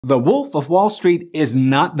The Wolf of Wall Street is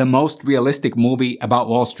not the most realistic movie about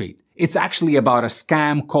Wall Street. It's actually about a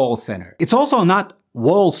scam call center. It's also not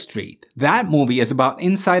Wall Street. That movie is about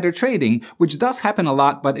insider trading, which does happen a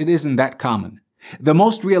lot, but it isn't that common. The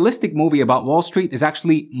most realistic movie about Wall Street is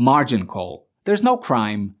actually Margin Call. There's no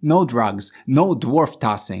crime, no drugs, no dwarf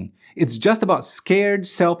tossing. It's just about scared,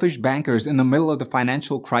 selfish bankers in the middle of the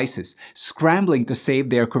financial crisis, scrambling to save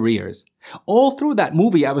their careers. All through that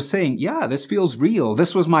movie, I was saying, yeah, this feels real.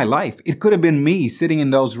 This was my life. It could have been me sitting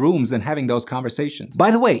in those rooms and having those conversations.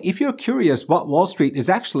 By the way, if you're curious what Wall Street is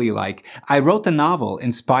actually like, I wrote a novel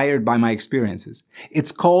inspired by my experiences.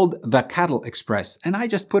 It's called The Cattle Express, and I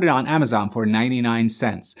just put it on Amazon for 99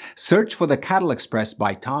 cents. Search for The Cattle Express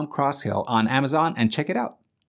by Tom Crosshill on Amazon and check it out.